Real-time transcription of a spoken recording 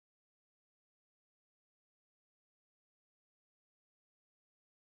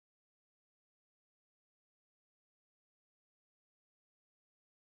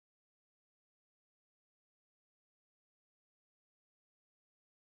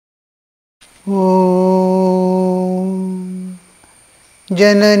Om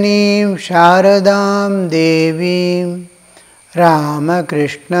Jananim Sharadam Devim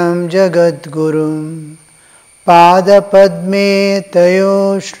Ramakrishnam Jagadgurum Padapadme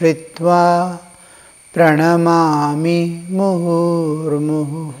Tayo Shritva Pranamami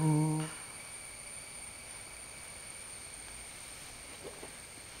Muhurmuhu.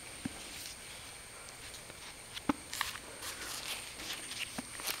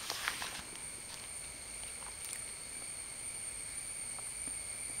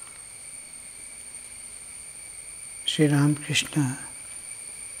 Sri Ramakrishna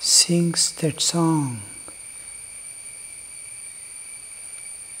sings that song.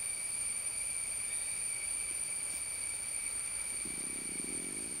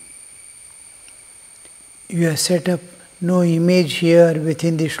 You have set up no image here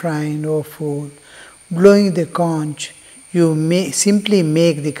within the shrine, O fool. Blowing the conch, you simply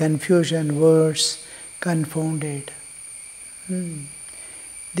make the confusion worse confounded.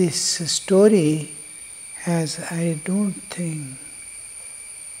 This story has, I don't think,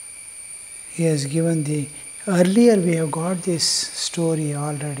 he has given the, earlier we have got this story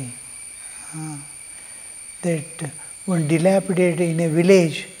already, that when dilapidated in a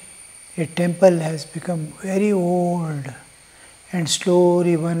village, a temple has become very old and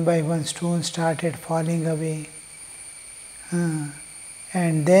slowly one by one stones started falling away.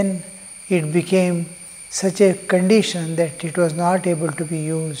 And then it became such a condition that it was not able to be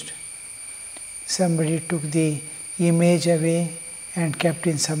used. Somebody took the image away and kept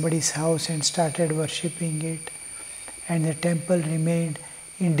in somebody's house and started worshipping it. And the temple remained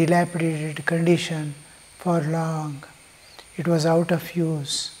in dilapidated condition for long. It was out of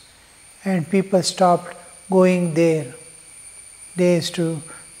use. And people stopped going there. They used to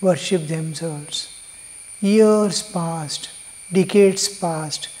worship themselves. Years passed, decades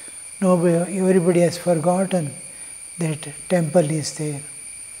passed. Everybody has forgotten that temple is there.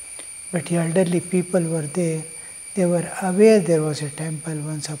 But the elderly people were there. They were aware there was a temple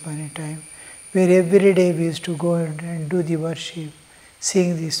once upon a time, where every day we used to go and do the worship,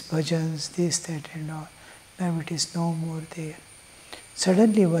 sing these bhajans, this, that and all. Now it is no more there.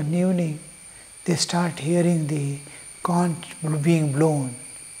 Suddenly one evening, they start hearing the conch being blown.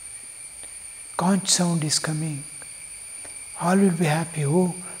 Conch sound is coming. All will be happy.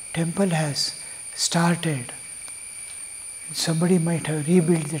 Oh, temple has started. Somebody might have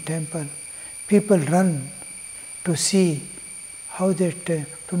rebuilt the temple. People run to see how that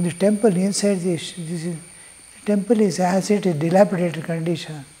from the temple inside the temple is as it is dilapidated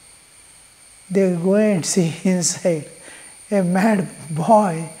condition. They go and see inside. A mad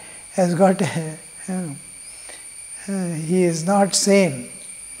boy has got he is not sane.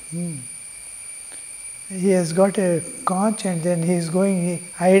 He has got a conch and then he is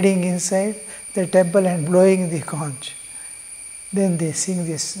hiding inside the temple and blowing the conch. Then they sing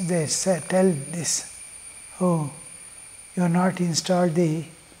this, they tell this, oh, you have not installed the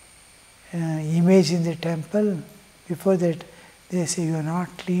image in the temple. Before that, they say you have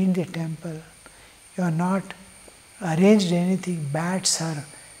not cleaned the temple. You have not arranged anything. Bats are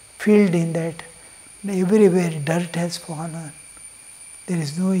filled in that. Everywhere dirt has fallen. There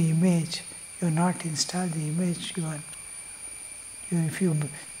is no image. You have not installed the image even. If you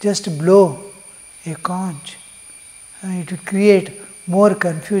just blow a conch, it will create more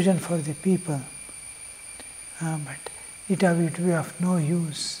confusion for the people. But it will be of no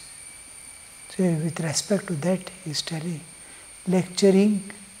use. So with respect to that, he is telling,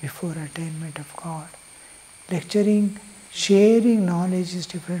 lecturing before attainment of God. Lecturing, sharing knowledge is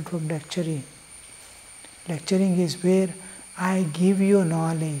different from lecturing. Lecturing is where I give you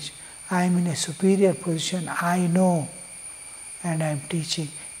knowledge. I am in a superior position. I know and I am teaching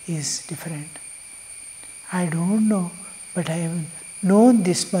is different. I don't know, but I have known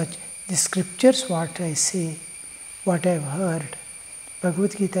this much. The scriptures, what I say, what I have heard.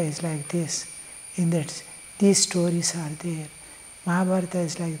 Bhagavad Gita is like this, in that these stories are there. Mahabharata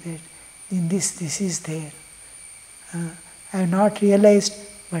is like that. In this is there. I have not realized,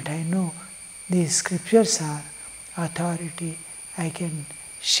 but I know these scriptures are authority. I can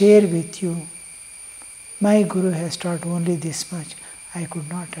share with you. My Guru has taught only this much. I could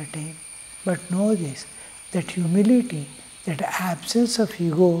not attain. But know this, that humility, that absence of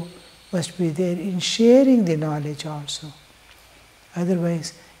ego must be there in sharing the knowledge also.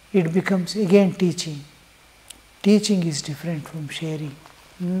 Otherwise, it becomes again teaching. Teaching is different from sharing.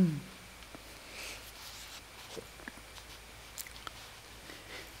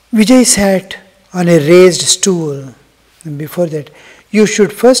 Vijay sat on a raised stool. And before that, you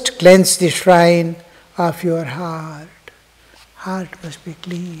should first cleanse the shrine of your heart. Heart must be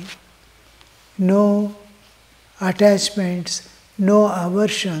clean. no attachments, no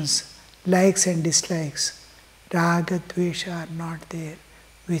aversions, likes and dislikes. Raga, dvesha are not there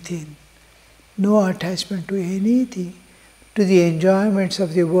within. No attachment to anything, to the enjoyments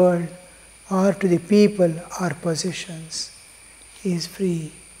of the world or to the people or possessions. He is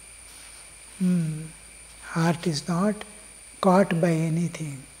free. Heart is not caught by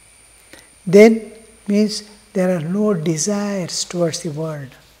anything. Then means there are no desires towards the world.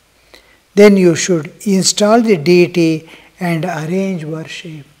 Then you should install the deity and arrange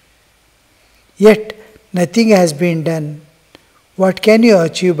worship. Yet nothing has been done. What can you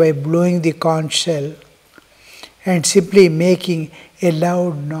achieve by blowing the conch shell and simply making a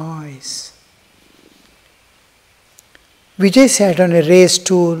loud noise? Vijay sat on a raised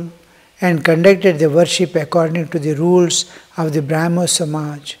stool and conducted the worship according to the rules of the Brahmo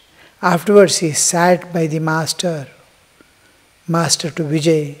Samaj. Afterwards he sat by the master to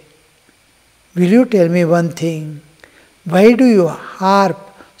Vijay. Will you tell me one thing? Why do you harp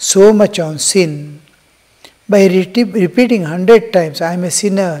so much on sin? By repeating 100 times, I am a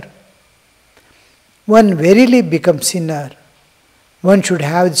sinner, one verily becomes sinner. One should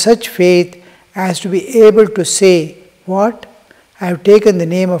have such faith as to be able to say, what? I have taken the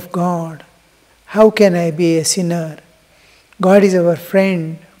name of God. How can I be a sinner? God is our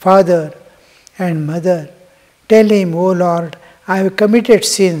friend, father and mother. Tell him, O Lord, I have committed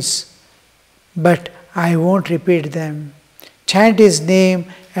sins, but I won't repeat them. Chant his name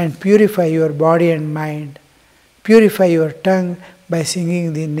and purify your body and mind. Purify your tongue by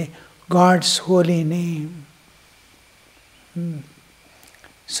singing God's holy name.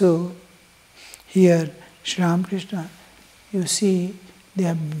 So, here, Sri Ramakrishna, you see, they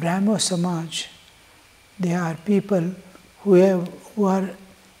are Brahmo Samaj. They are people who are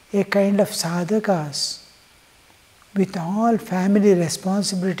a kind of sadhakas with all family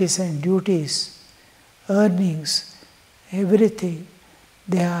responsibilities and duties, earnings, everything.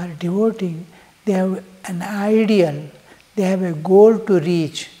 They are devoting. They have an ideal. They have a goal to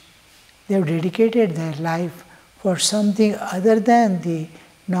reach. They have dedicated their life for something other than the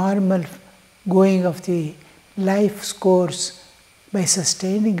normal going of the life's course by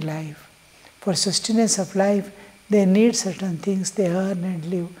sustaining life. For sustenance of life, they need certain things they earn and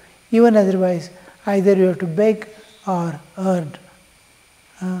live. Even otherwise, either you have to beg or earn.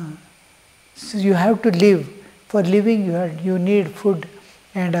 So you have to live. For living, you need food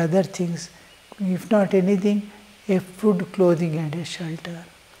and other things. If not anything, a food, clothing and a shelter.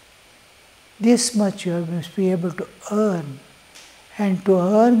 This much you must be able to earn. And to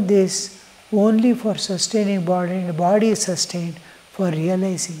earn this only for sustaining body, and the body is sustained for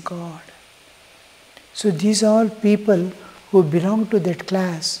realizing God. So these are all people who belong to that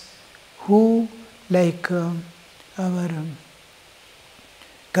class, who like our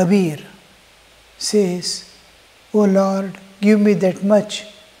Kabir says, O Lord, give me that much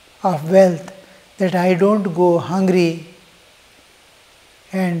of wealth that I don't go hungry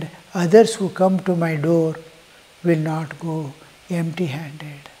and others who come to my door will not go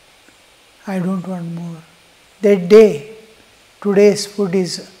empty-handed. I don't want more. That day, today's food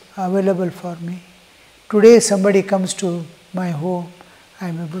is available for me. Today somebody comes to my home, I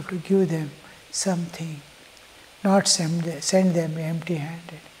am able to give them something, not send them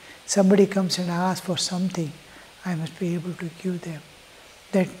empty-handed. Somebody comes and asks for something, I must be able to give them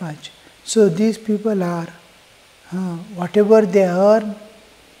that much. So these people are, whatever they earn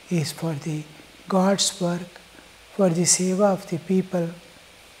is for the God's work, for the seva of the people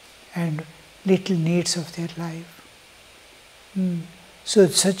and little needs of their life. So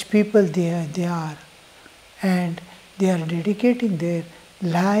such people they are, and they are dedicating their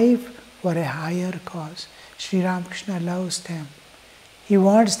life for a higher cause. Sri Ramakrishna loves them. He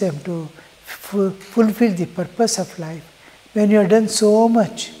wants them to fulfill the purpose of life. When you have done so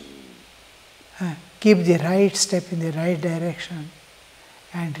much, keep the right step in the right direction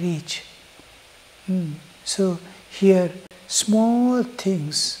and reach. So here, small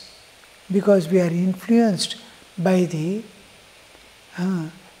things, because we are influenced by the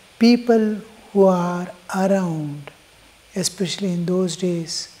people who are around, especially in those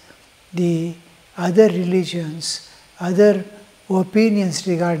days, the other religions, other opinions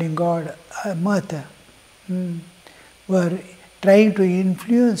regarding God, Mata, were trying to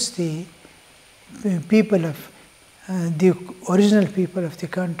influence the people of the original people of the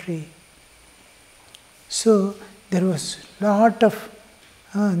country. So there was lot of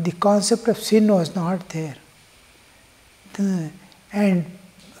the concept of sin was not there, and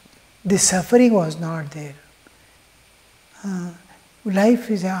the suffering was not there. Life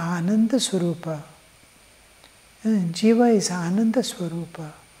is Ananda Swarupa. Jiva is Ananda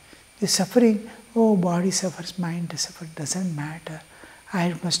Swarupa. The suffering, oh, body suffers, mind suffers, doesn't matter.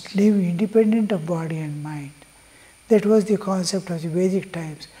 I must live independent of body and mind. That was the concept of the Vedic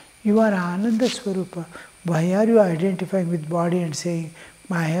times. You are Ananda Swarupa. Why are you identifying with body and saying,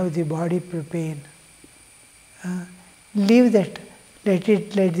 I have the body pain? Leave that. Let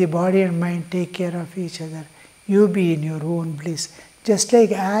the body and mind take care of each other. You be in your own bliss. Just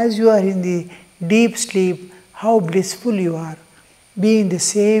like as you are in the deep sleep, how blissful you are. Be in the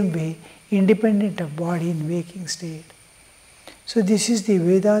same way, independent of body in waking state. So this is the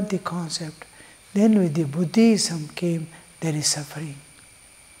Vedantic concept. Then with the Buddhism came, there is suffering.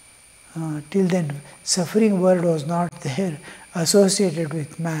 Till then, suffering word was not there, associated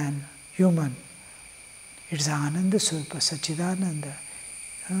with man, human. It's Ananda Swarupa, Sachidananda.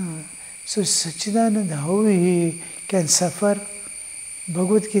 So Sachidananda, how he can suffer?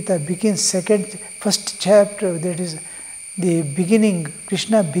 Bhagavad Gita begins first chapter, that is the beginning.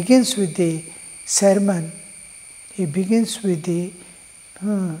 Krishna begins with the sermon. He begins with the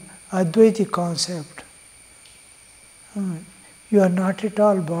Advaita concept. You are not at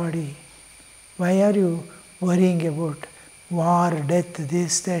all body. Why are you worrying about war, death,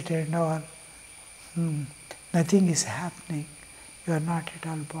 this, that and all? Nothing is happening. You are not at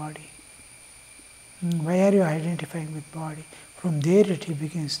all body. Why are you identifying with body? From there he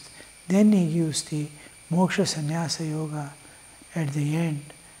begins. Then he gives the moksha sannyasa yoga at the end,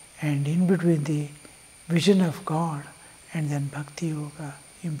 and in between the vision of God and then bhakti yoga.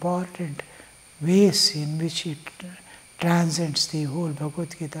 Important ways in which it transcends the whole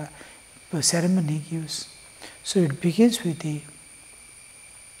Bhagavad Gita ceremony gives. So it begins with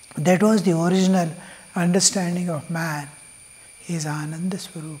that was the original understanding of man. He is Ananda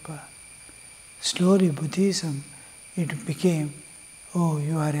Swarupa. Slowly Buddhism, it became, oh,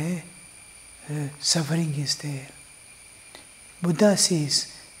 you are suffering is there. Buddha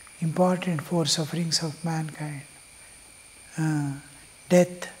sees important four sufferings of mankind.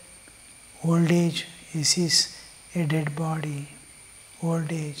 Death, old age, he sees a dead body,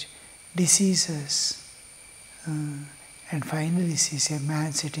 old age, diseases, and finally sees a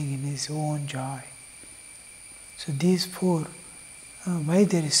man sitting in his own joy. So these four, why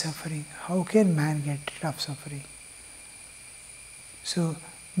there is suffering? How can man get rid of suffering? So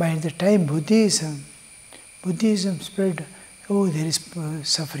by the time Buddhism spread, oh, there is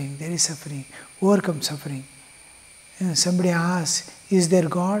suffering, overcome suffering. Somebody asks, is there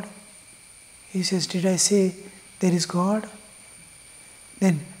God? He says, did I say there is God?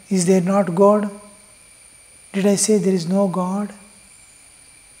 Then, is there not God? Did I say there is no God?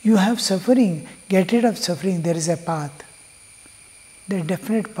 You have suffering, get rid of suffering, there is a path. There is a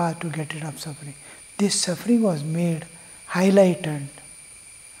definite path to get rid of suffering. This suffering was made, highlighted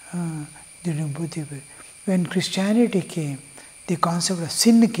during Buddhism. When Christianity came, the concept of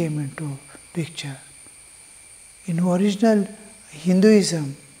sin came into picture. In original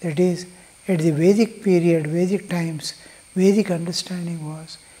Hinduism, that is, at the Vedic period, Vedic times, Vedic understanding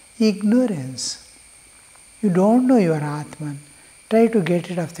was ignorance. You don't know your Atman. Try to get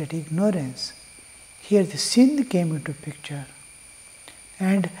rid of that ignorance. Here the sin came into picture.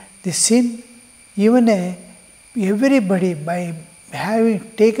 And the sin, even everybody, by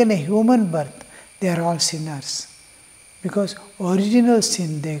having taken a human birth, they are all sinners. Because original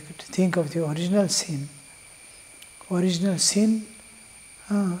sin, they think of the original sin. Original sin,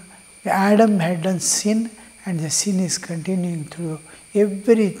 Adam had done sin, and the sin is continuing through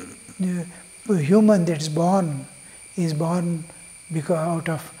every human that is born because out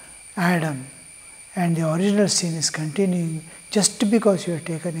of Adam, and the original sin is continuing just because you have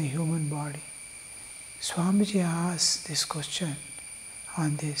taken a human body. Swamiji asked this question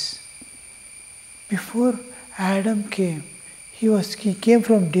on this. Before Adam came, he came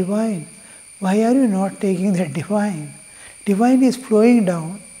from divine. Why are you not taking the divine? Divine is flowing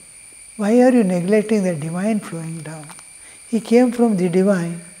down. Why are you neglecting the divine flowing down? He came from the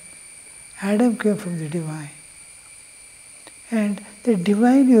divine. Adam came from the divine. And the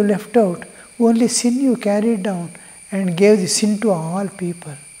divine you left out, only sin you carried down and gave the sin to all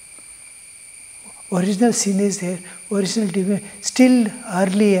people. Original sin is there, original divinity, still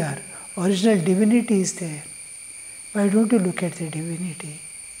earlier, original divinity is there. Why don't you look at the divinity?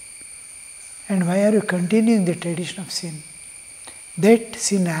 And why are you continuing the tradition of sin? That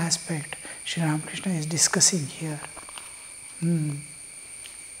sin aspect, Sri Ramakrishna is discussing here.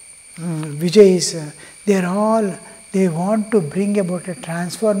 Vijay is, they want to bring about a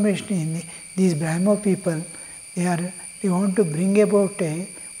transformation in these Brahmo people. They want to bring about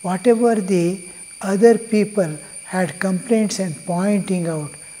whatever the other people had complaints and pointing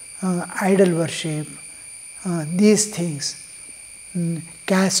out, idol worship, these things.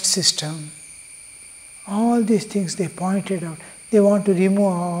 caste system. All these things they pointed out. They want to remove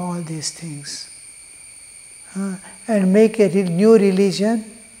all these things and make a new religion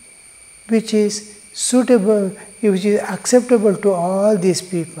which is suitable, which is acceptable to all these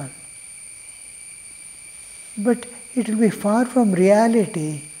people. But it will be far from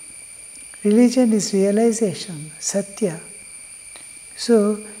reality. Religion is realization, satya.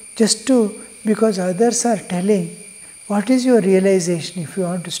 So, because others are telling, what is your realization if you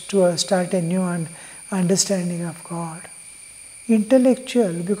want to start a new understanding of God?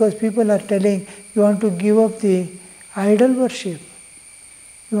 Intellectual, because people are telling you want to give up the idol worship.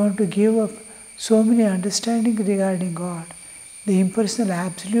 You want to give up so many understanding regarding God. The impersonal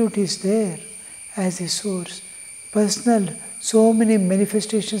absolute is there as a source. Personal, so many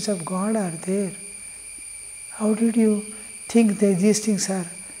manifestations of God are there. How did you think that these things are?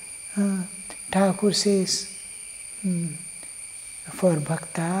 Thakur says, for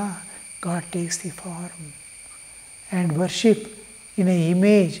bhakta, God takes the form. And worship in an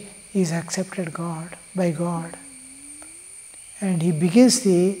image is accepted by God. And he begins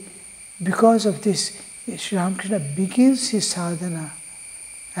because of this, Sri Ramakrishna begins his sadhana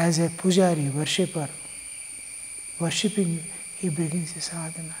as a pujari, worshipper. Worshipping, he begins his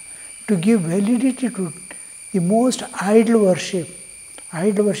sadhana. To give validity to the most idol worship.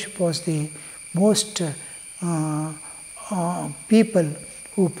 Idol worship was the most people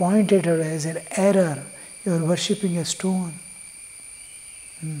who pointed out as an error. You are worshipping a stone.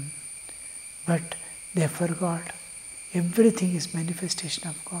 But they forgot. Everything is manifestation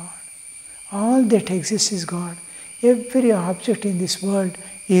of God. All that exists is God. Every object in this world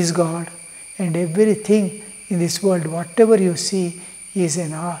is God. And everything in this world, whatever you see, is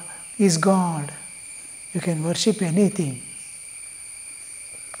God. You can worship anything.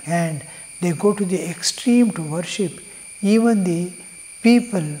 And they go to the extreme to worship even the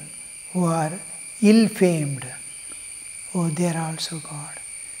people who are ill-famed. Oh, they are also God.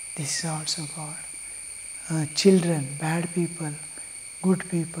 This is also God. Children, bad people, good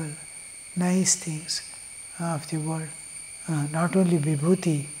people, nice things of the world. Not only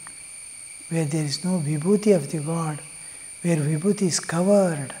vibhuti, where there is no vibhuti of the God, where vibhuti is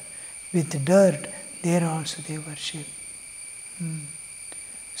covered with dirt, there also they worship.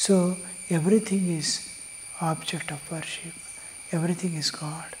 So everything is object of worship. Everything is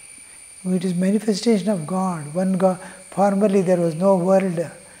God. It is manifestation of God. One God. Formerly there was no world.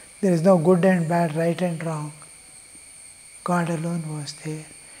 There is no good and bad, right and wrong. God alone was there.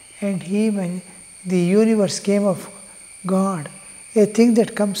 And the universe came of God. A thing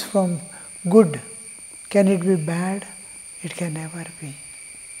that comes from good, can it be bad? It can never be.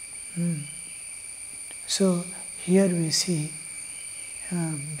 So here we see,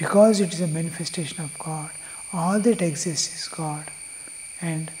 because it is a manifestation of God, all that exists is God.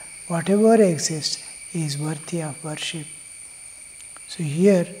 And whatever exists is worthy of worship. So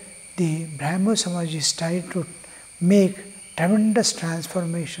here the Brahmo Samaj is trying to make tremendous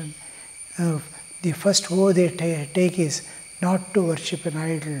transformation. The first vow they take is not to worship an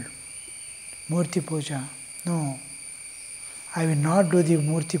idol, Murti Puja. No, I will not do the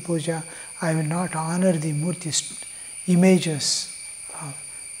Murti Puja. I will not honor the Murti images.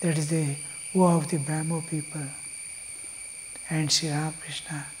 That is the vow of the Brahmo people. And Sri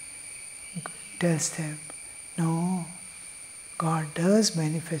Ramakrishna tells them, no, God does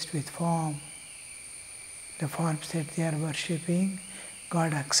manifest with form. The forms that they are worshipping,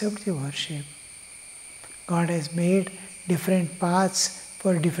 God accepts the worship. God has made different paths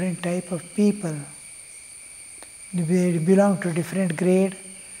for different type of people. They belong to different grade,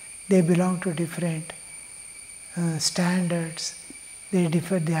 they belong to different standards, they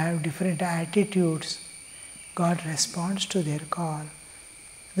have different attitudes. God responds to their call.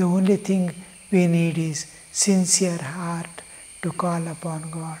 The only thing we need is sincere heart to call upon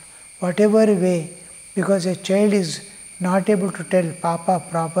God. Whatever way, because a child is not able to tell Papa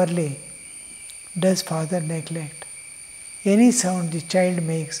properly, does father neglect? Any sound the child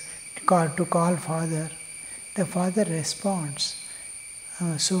makes to call father, the father responds.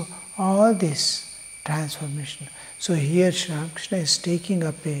 So all this transformation. So here Sri Ramakrishna is taking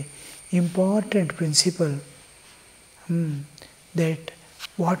up a important principle that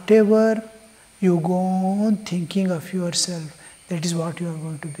whatever you go on thinking of yourself, that is what you are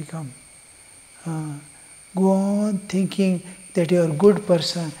going to become. Go on thinking that you are a good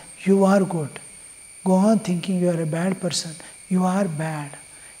person, you are good. Go on thinking you are a bad person, you are bad.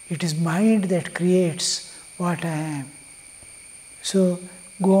 It is mind that creates what I am. So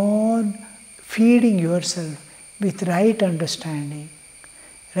go on feeding yourself with right understanding.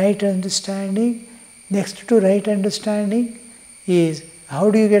 Right understanding, next to right understanding is, how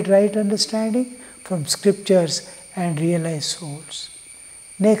do you get right understanding? From scriptures and realized souls.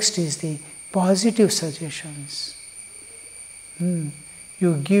 Next is the positive suggestions.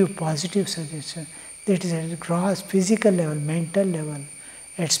 You give positive suggestion. That is at gross physical level, mental level,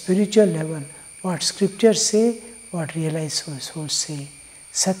 at spiritual level. What scriptures say, what realized souls say.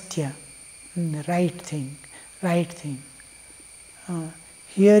 Satya, right thing, right thing.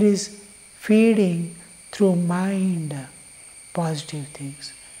 Here is feeding through mind positive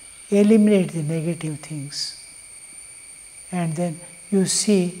things. Eliminate the negative things. And then you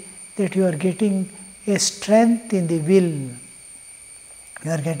see that you are getting a strength in the will.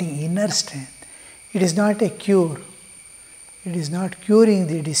 You are getting inner strength. It is not a cure. It is not curing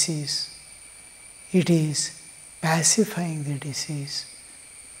the disease. It is pacifying the disease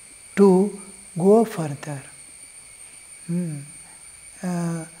to go further.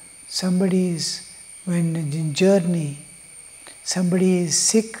 Somebody is, when in journey, somebody is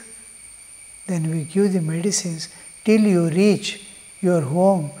sick, then we give the medicines till you reach your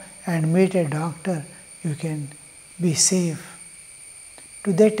home and meet a doctor, you can be safe.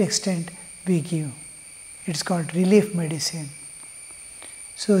 To that extent we give. It's called relief medicine.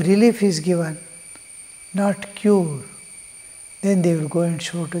 So relief is given, not cure. Then they will go and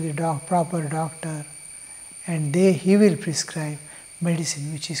show to the proper doctor, and he will prescribe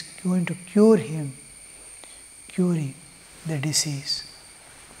medicine which is going to cure him, curing the disease.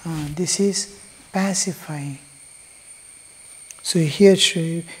 This is pacifying. So here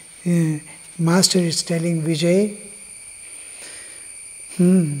Master is telling Vijay,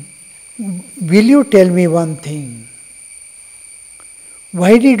 will you tell me one thing?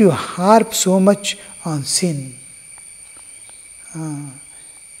 Why did you harp so much on sin?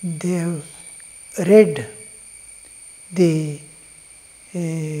 They have read the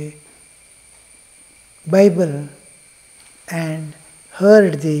Bible and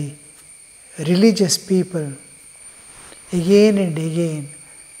heard the religious people again and again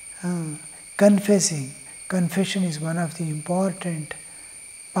confessing. Confession is one of the important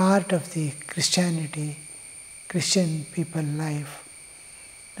part of the Christianity, Christian people life.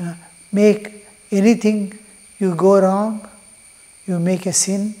 Make anything you go wrong, you make a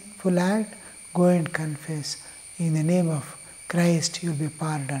sinful act, go and confess. In the name of Christ, you will be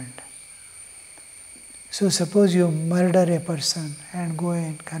pardoned. So suppose you murder a person and go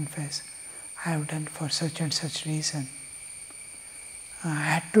and confess, I have done for such and such reason. I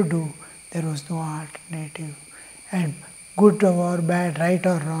had to do, there was no alternative. And good or bad, right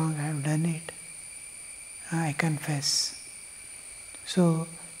or wrong, I have done it. I confess. So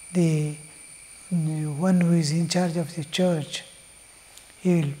the one who is in charge of the church,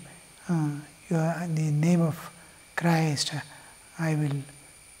 he will, in the name of Christ,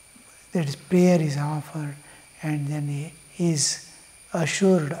 that is, prayer is offered, and then he is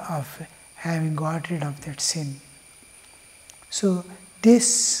assured of having got rid of that sin. So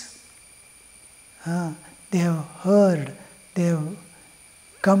this, they have heard, they have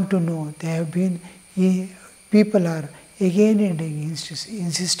come to know, they have been, people are again and again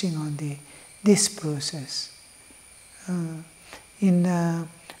insisting on this process. In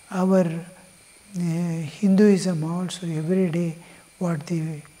our Hinduism also, every day what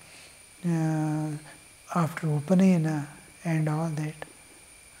the after Upanayana and all that,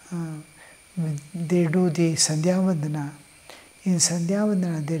 they do the Sandhyavandana. In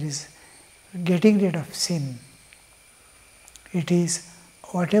Sandhyavandana there is getting rid of sin. It is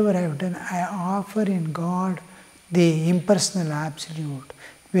whatever I have done, I offer in God the impersonal absolute,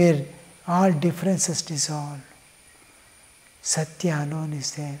 where all differences dissolve. Satya alone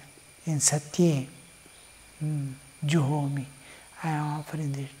is there. In Satya, Juhomi, I offer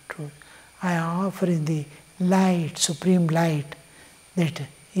in the truth. I offer in the light, supreme light, that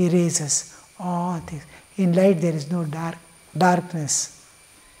erases all things. In light there is no darkness.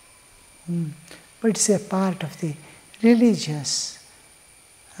 But it's a part of the religious,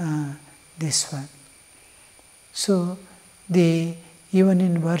 this one. So, even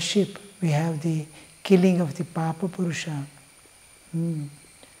in worship, we have the killing of the Papa Purusha,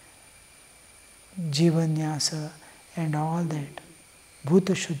 Jivanyasa and all that.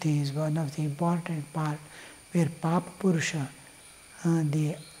 Bhuta Shuddhi is one of the important part where Papa Purusha,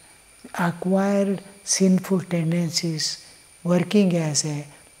 the acquired sinful tendencies working as a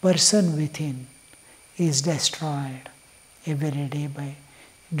person within, is destroyed every day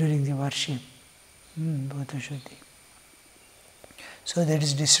during the worship. Bhuta Shuddhi. So there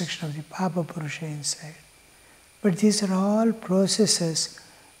is destruction of the Papa Purusha inside. But these are all processes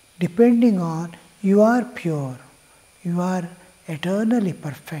depending on you are pure, you are eternally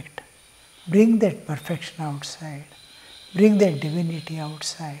perfect. Bring that perfection outside. bring that divinity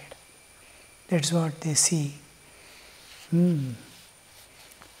outside. That's what they see.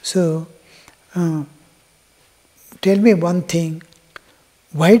 So, tell me one thing,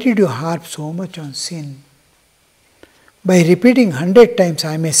 why did you harp so much on sin? By repeating 100 times,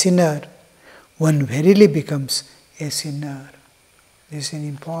 I am a sinner, one verily becomes a sinner. This is an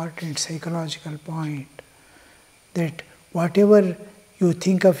important psychological point, that whatever you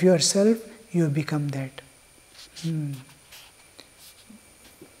think of yourself, you become that.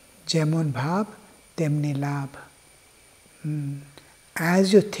 Jemon bhav, temni labh.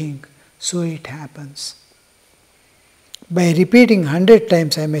 As you think, so it happens. By repeating 100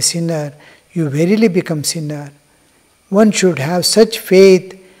 times, I am a sinner, you verily become sinner. One should have such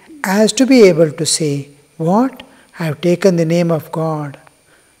faith as to be able to say, what? I have taken the name of God.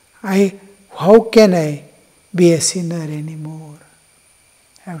 How can I be a sinner anymore?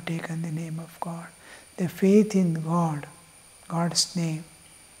 I have taken the name of God. The faith in God, God's name.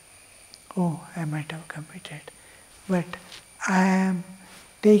 Oh, I might have committed. But I am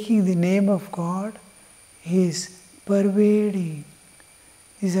taking the name of God, He is pervading.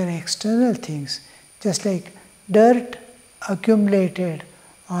 These are external things, just like dirt accumulated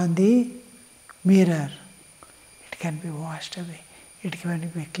on the mirror. It can be washed away, it can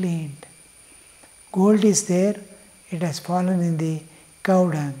be cleaned. Gold is there, it has fallen in the cow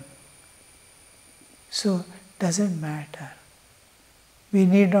dung. So, doesn't matter. We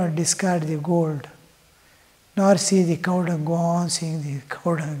need not discard the gold, nor see the cow dung, go on seeing the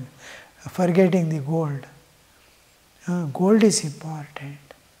cow dung, forgetting the gold. Gold is important.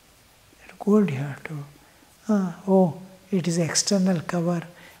 Gold you have to, it is external cover,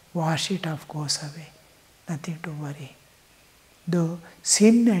 wash it off, goes away. Nothing to worry. Though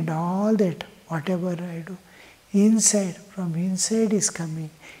sin and all that, whatever I do, inside, from inside is coming.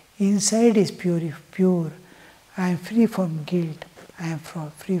 Inside is pure. I am free from guilt. I am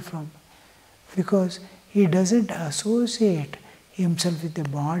free from, because he doesn't associate himself with the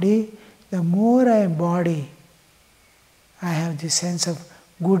body. The more I am body, I have the sense of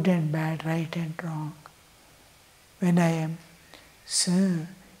good and bad, right and wrong. When I am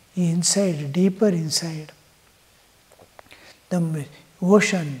inside, deeper inside, the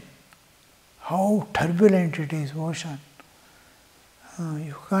ocean, how turbulent it is, ocean.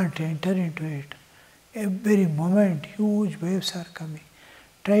 You can't enter into it. Every moment, huge waves are coming.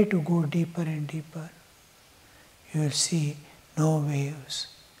 Try to go deeper and deeper. You will see no waves.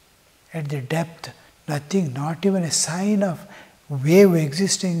 At the depth, nothing, not even a sign of wave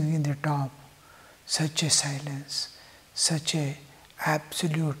existing in the top. Such a silence, such a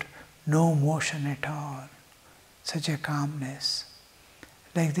absolute no motion at all, such a calmness.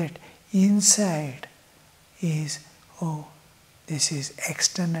 Like that, inside is, this is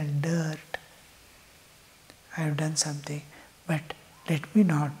external dirt. I have done something, but let me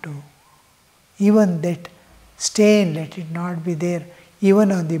not do. Even that stain, let it not be there,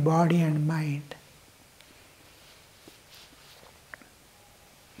 even on the body and mind.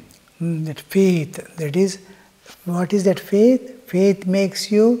 That faith, that is, what is that faith? Faith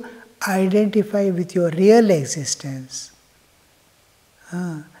makes you identify with your real existence.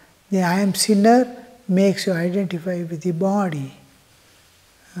 The I am sinner makes you identify with the body.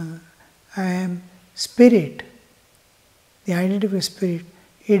 I am spirit. The identity with spirit,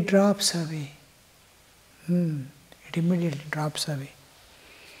 it drops away. It immediately drops away.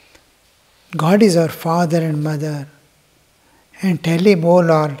 God is our father and mother. And tell him, oh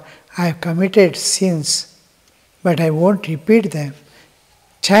Lord, I have committed sins, but I won't repeat them.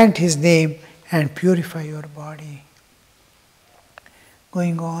 Chant his name and purify your body.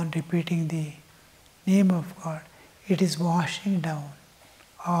 Going on repeating the name of God, it is washing down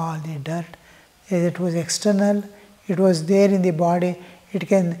all the dirt. It was external, it was there in the body,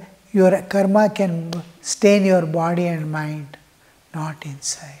 your karma can stain your body and mind, not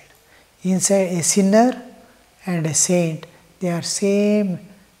inside. Inside, a sinner and a saint, they are same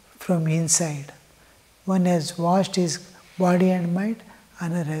from inside. One has washed his body and mind,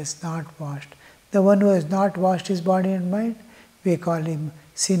 another has not washed. The one who has not washed his body and mind, we call him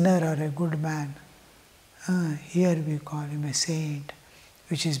sinner or a good man. Here we call him a saint,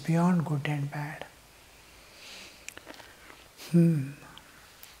 which is beyond good and bad.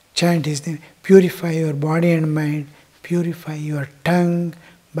 Chant his name. Purify your body and mind. Purify your tongue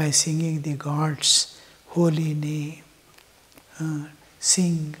by singing the God's holy name.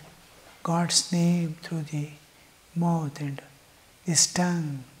 Sing God's name through the mouth and this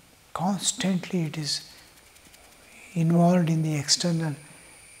tongue. Constantly it is involved in the external.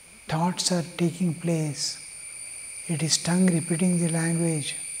 Thoughts are taking place. It is tongue repeating the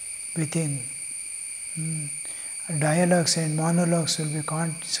language within. dialogues and monologues will be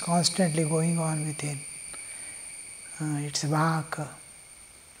constantly going on within. It's vak.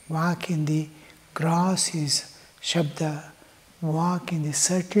 Vak in the gross is shabda. Vak in the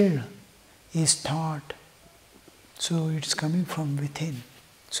subtle is thought. So it's coming from within.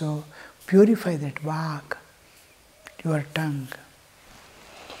 So purify that vak, your tongue.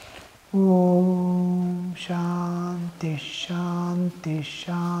 Om Shanti Shanti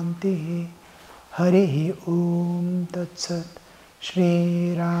Shanti Harihi Om Tat Sat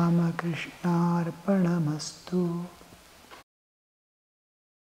Shri Ramakrishna Arpanamastu.